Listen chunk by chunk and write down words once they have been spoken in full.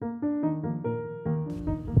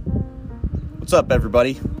What's up,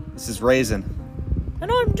 everybody? This is Raisin. And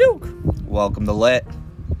I'm Duke. Welcome to L.I.T.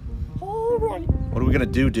 All right. What are we gonna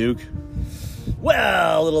do, Duke?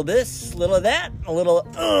 Well, a little this, a little that, a little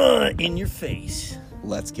in your face.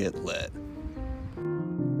 Let's get lit.